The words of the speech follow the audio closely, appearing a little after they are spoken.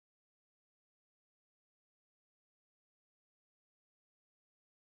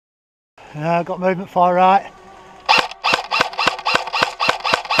Got movement far right.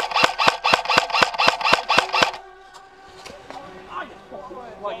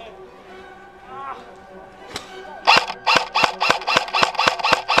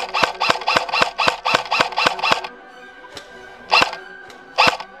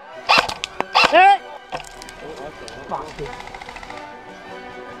 Hey!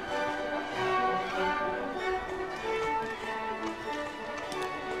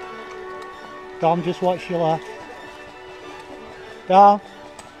 Dom, just watch your left. Dom.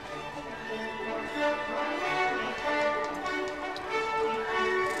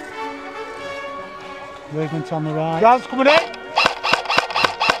 Movement on the right. Ground's coming in.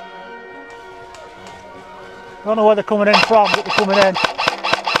 Don't know where they're coming in from, but they're coming in.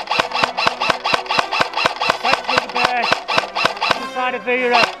 Back through the base. To the side of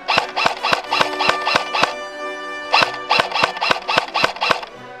Vera.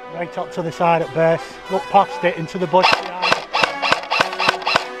 Right up to the side at base. Look past it into the bush behind.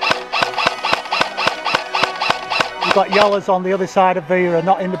 You've got yellows on the other side of Vera,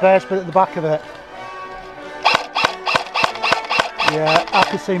 not in the base but at the back of it. Yeah, I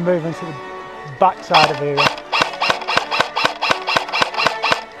can see movement to the back side of Vera.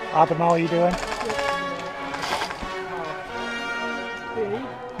 Adam, how are you doing?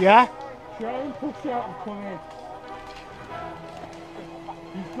 Yeah? Try and push out and come in.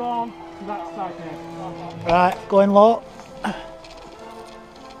 He's gone to that side now. Right, going low.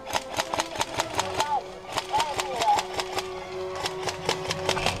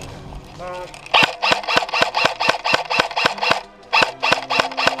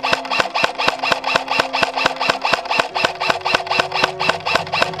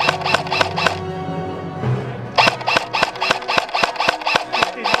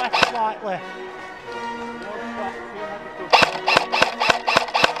 Just his left slightly.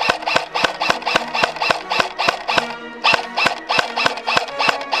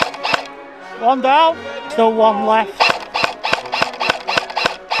 One down, still one left.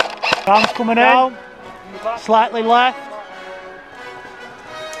 Round's coming in, slightly left.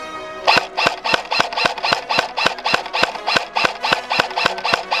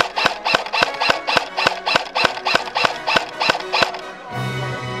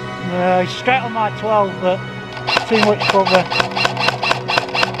 Yeah, he's straight on my 12, but too much cover.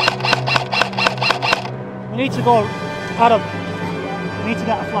 We need to go, Adam, we need to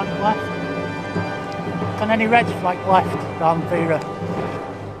get a flank left. And any red flank left down Vera.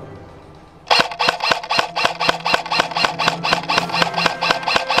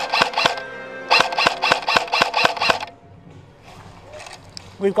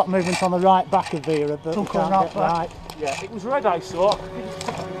 We've got movement on the right back of Vera, but we can't get right. Yeah, it was red I saw.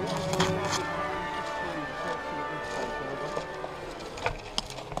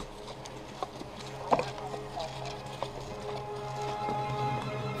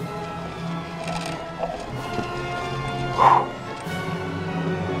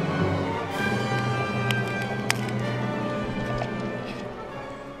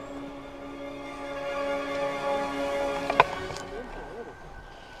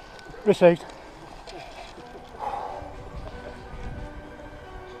 Received.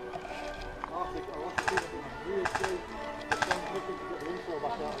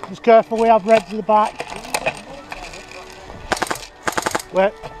 Just careful, we have reds at the back.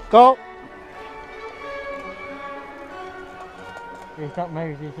 Wait, go. He's not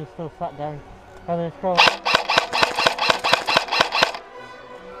moved, he's just still sat down. Having a scroll.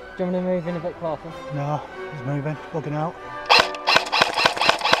 Do you want to move in a bit closer? No, he's moving, bugging out.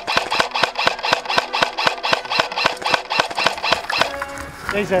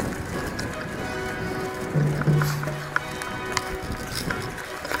 Easy.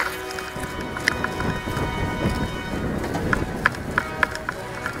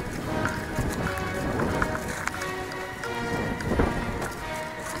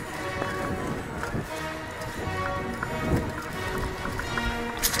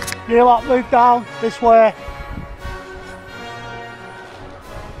 You lot move down this way.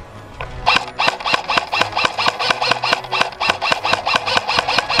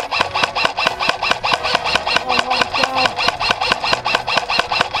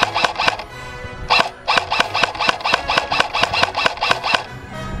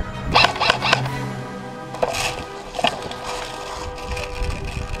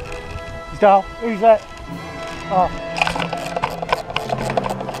 He's down. Who's that? Oh.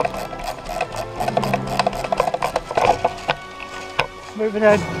 Moving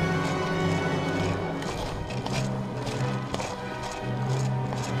in.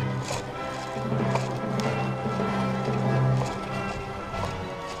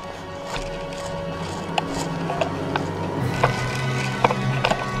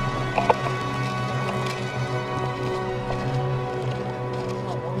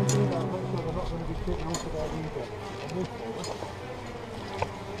 it onto their leader. And move forward.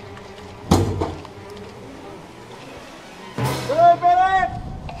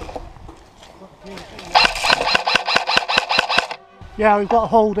 Yeah, we've got a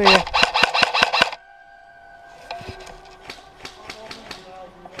hold here.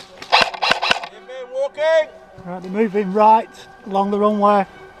 Right, they're moving right along the runway.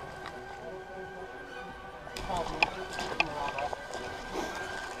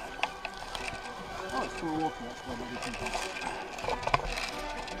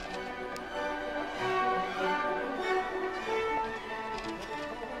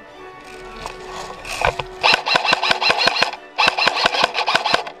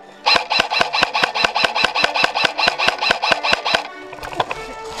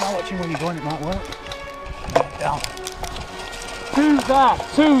 Start watching where you're going, it might work. Down.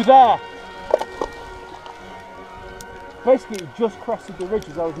 Two there. Basically, it just crested the ridge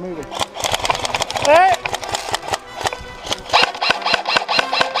as I was moving. Hey!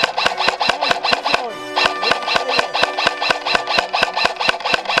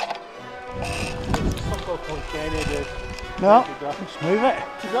 No, just move it.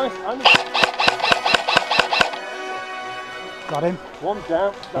 To be honest, Got him. one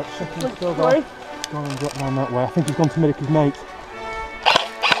down. That's Still going. Gone and dropped down that way. I think he's gone to meet his mate.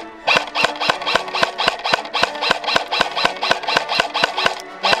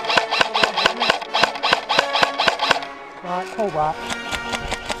 Right, pull back.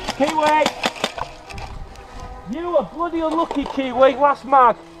 Kiwi! You are bloody unlucky, Kiwi. Last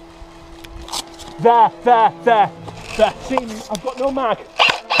mag. There. See me? I've got no mag.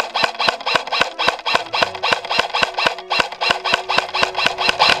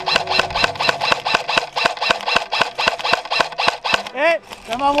 Hey,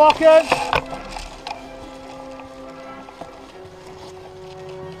 come on, walking.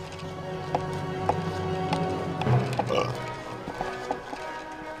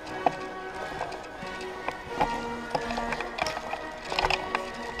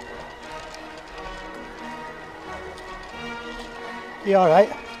 You alright?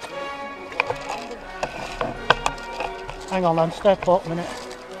 Hang on then, step up a minute.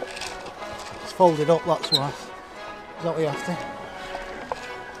 It's folded up, that's why. Is that what you have to?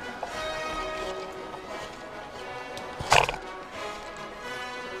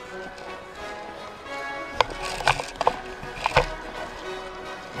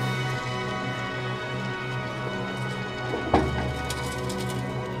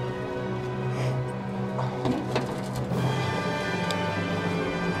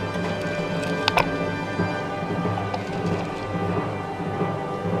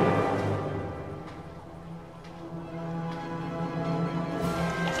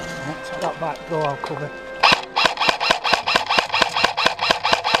 That back, go, I'll cover.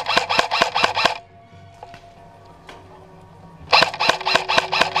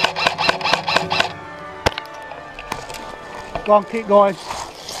 Go on, keep going.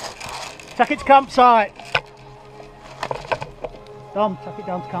 Take it to campsite. Dom, take it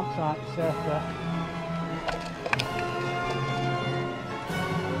down to campsite, it's safe there.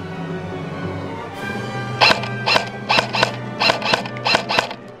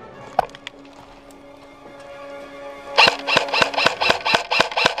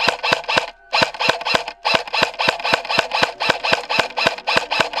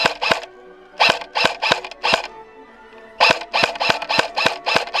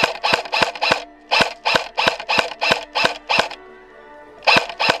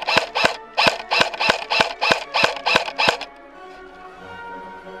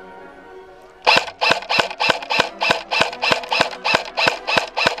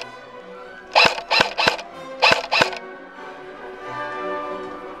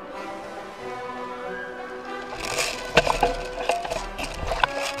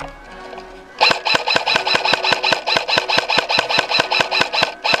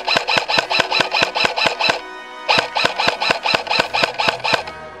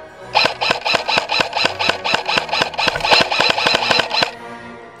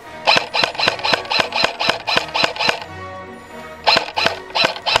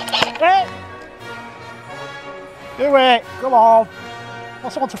 Do it! Come on! I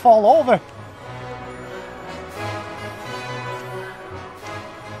also want to fall over.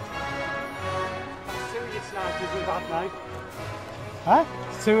 Two of you snipers we've had now. Huh?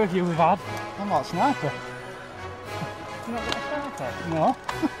 Two of you we've had. I'm not a sniper. You're not a sniper? No.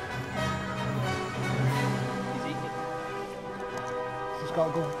 It's got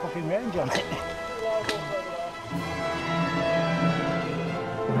a good fucking range on it.